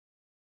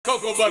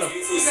Cocoa butter.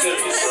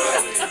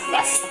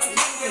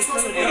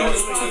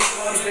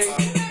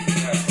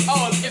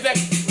 Oh, is that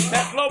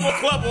global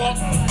club walk?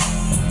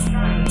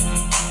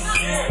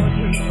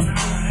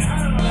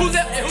 Who's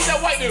that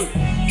white dude?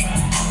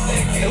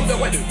 Hey, who's that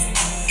white dude?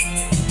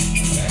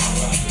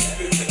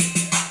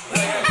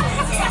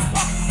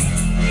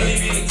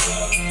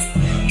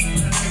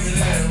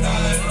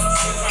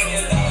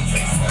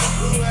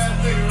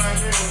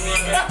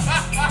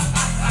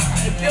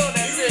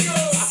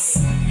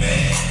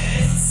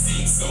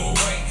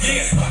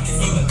 Pocket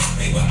full of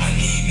paper, I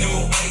need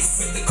no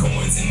ice. Put the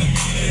coins in the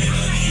meter and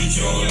I need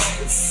your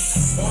light.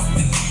 Walk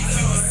the lead,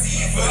 you can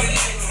see for the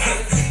night.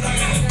 I'm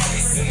in the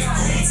place and the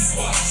goons is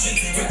watching,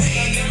 but they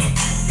ain't in my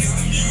view cause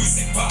the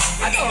music pop.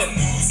 I know the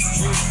news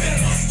is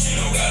dropping. You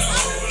don't got a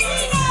whole lot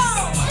of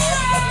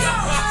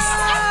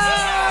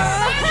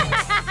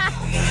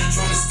I ain't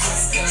trying to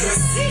stress the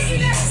dress.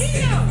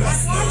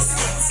 That's no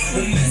stress.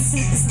 The mess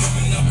is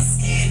coming out my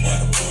skin.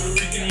 A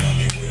Puerto Rican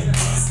yummy with a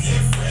brown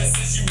skin. Fresh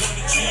as you want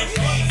to change.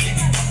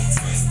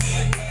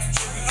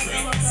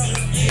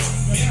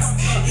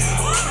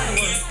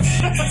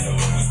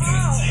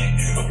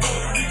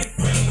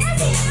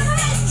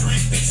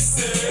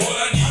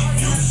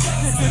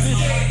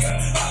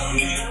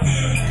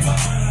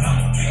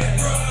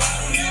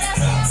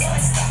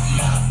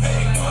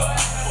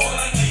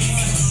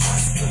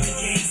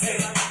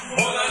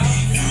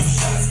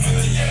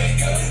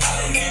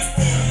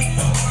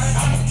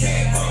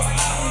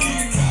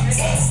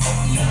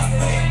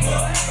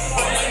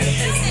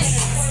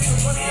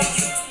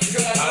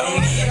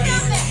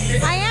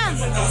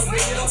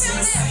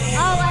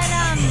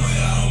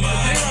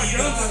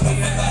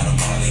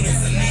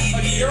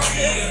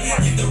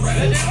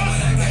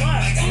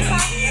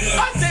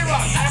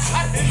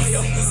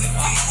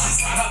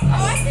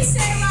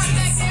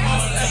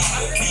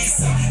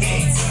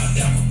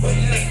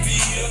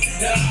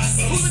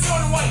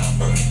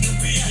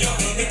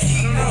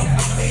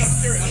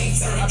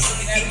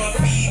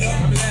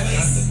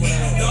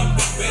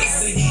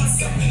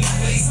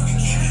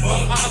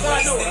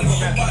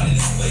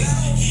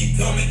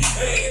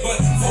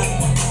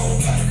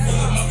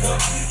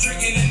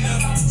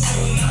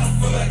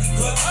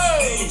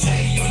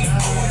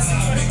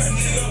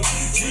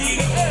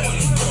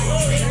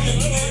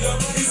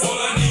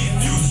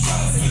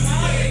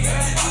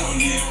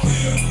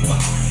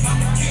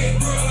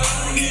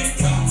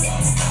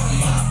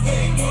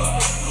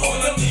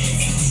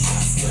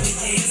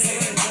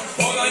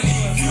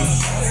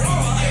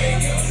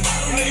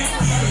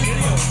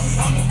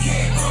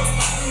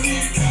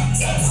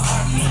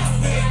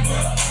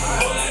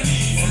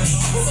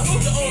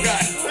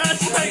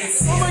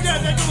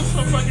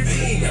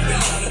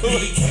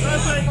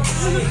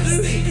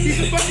 He's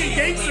a fucking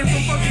gangster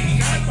from fucking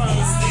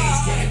Godfather.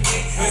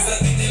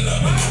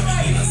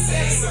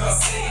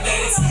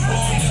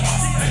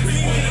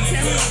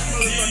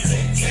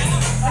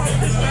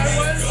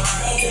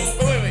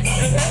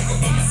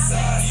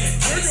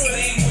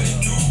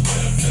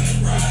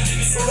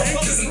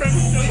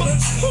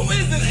 Who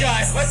is this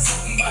guy?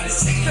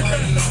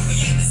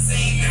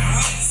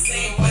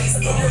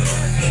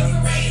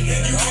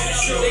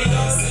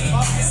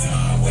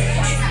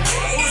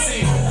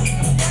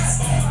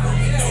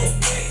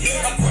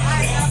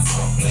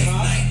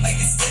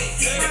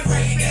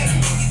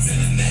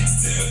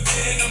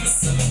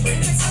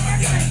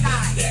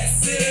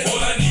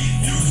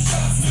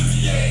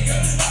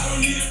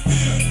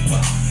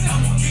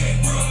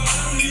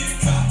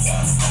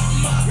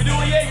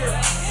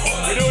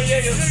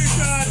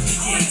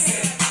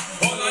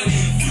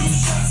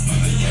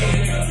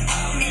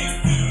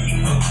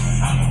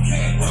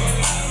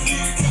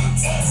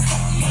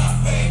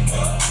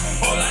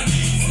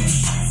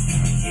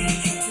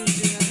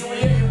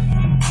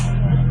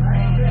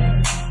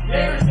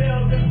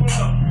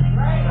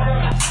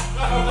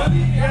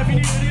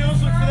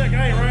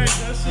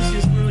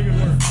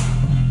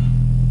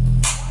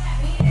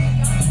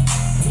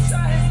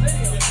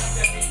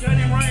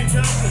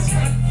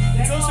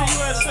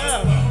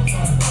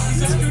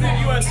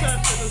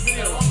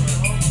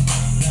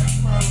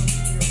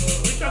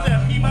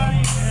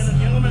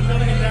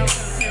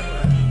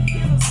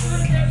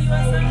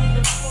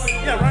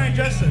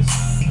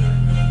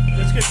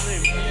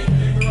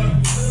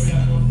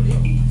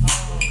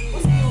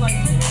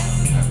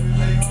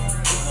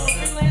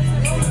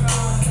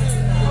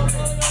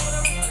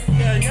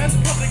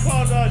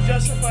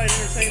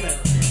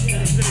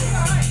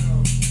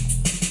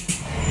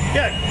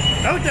 Yeah,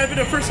 I looked at it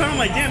the first time, I'm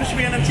like, damn, this should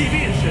be on MTV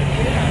and shit.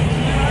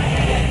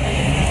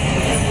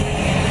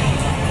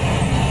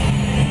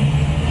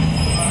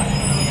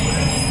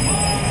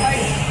 Like,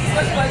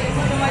 especially like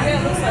something like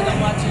that, looks like I'm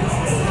watching.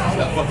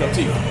 Got fucked up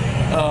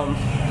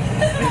teeth.